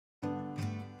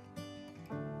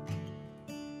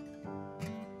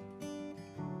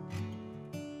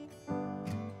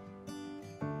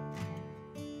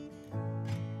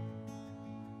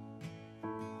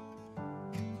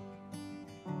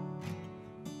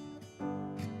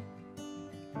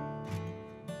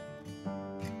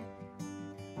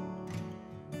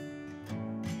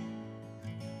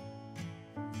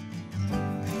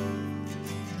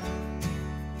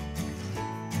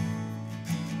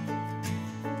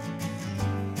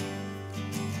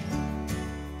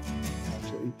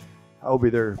I'll be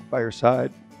there by your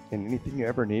side in anything you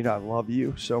ever need. I love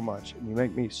you so much, and you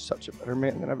make me such a better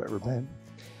man than I've ever been.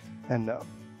 And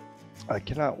I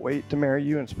cannot wait to marry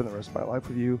you and spend the rest of my life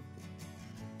with you.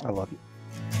 I love you.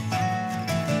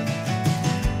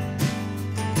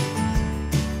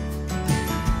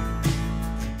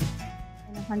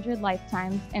 In 100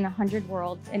 lifetimes, in 100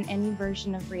 worlds, in any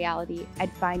version of reality,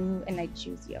 I'd find you and I'd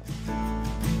choose you.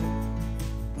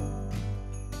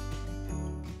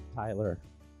 Tyler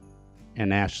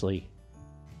and Ashley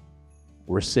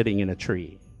were sitting in a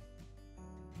tree.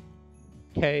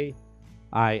 K-I-S-S-I-N-G.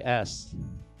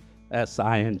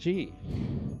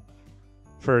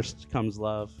 First comes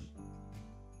love.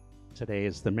 Today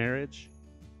is the marriage.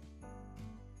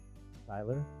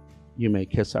 Tyler, you may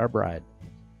kiss our bride.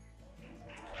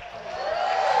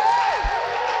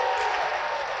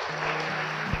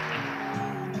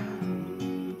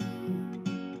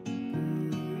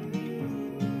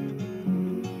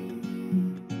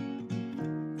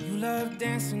 You love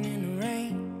dancing in the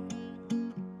rain.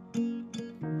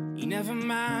 You never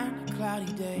mind a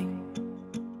cloudy day.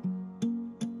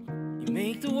 You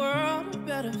make the world a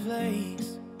better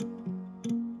place.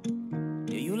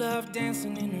 Yeah, you love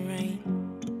dancing in the rain.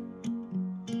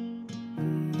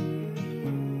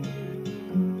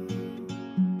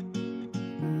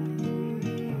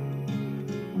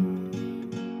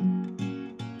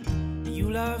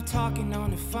 You love talking on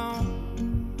the phone.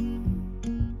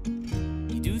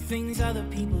 Do things other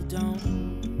people don't.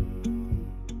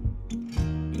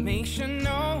 You make sure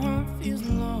no one feels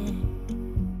alone.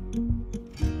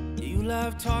 You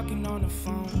love talking on the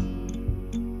phone.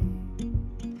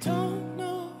 Don't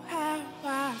know how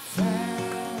I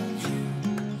found you.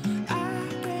 I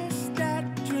guess that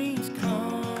dreams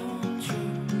come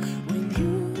true when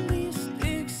you least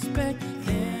expect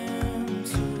them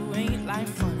to. Ain't life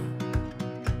funny?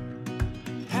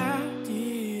 How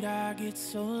did I get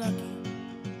so lucky?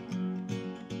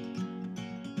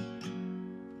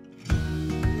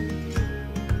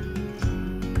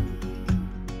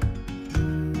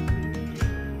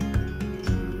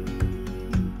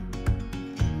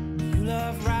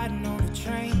 Love riding on the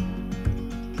train.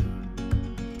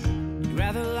 You'd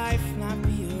rather life not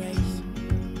be a race.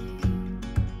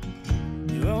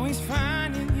 You're always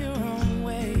finding your own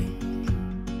way.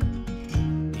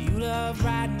 You love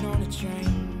riding on the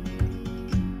train.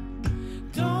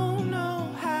 Don't know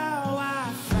how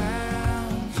I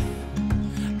found you.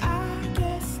 I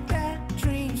guess that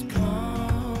dreams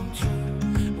come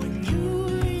true when you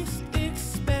least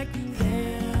expect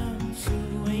them to.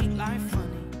 Ain't life funny?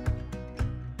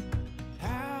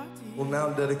 Well, now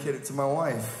I'm dedicated to my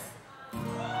wife.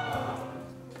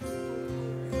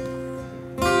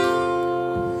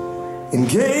 In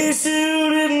case you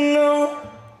didn't know,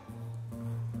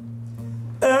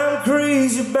 I'm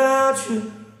crazy about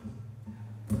you.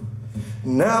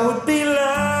 And I would be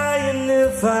lying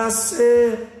if I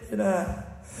said that I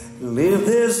live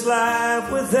this life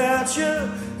without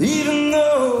you, even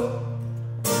though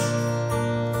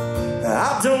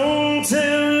I don't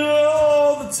tell you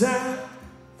all the time.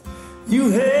 You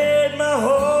had my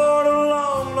heart a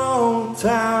long, long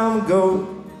time ago.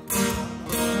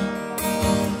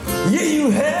 Yeah, you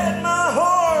had my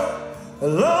heart a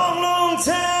long, long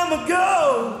time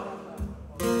ago.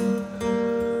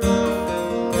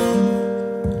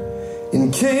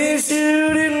 In case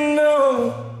you didn't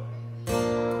know,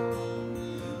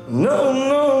 no,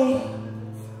 no.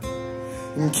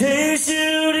 In case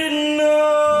you didn't know.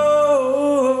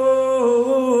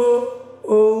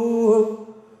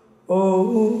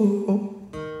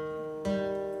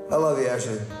 I love you,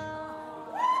 Ashley.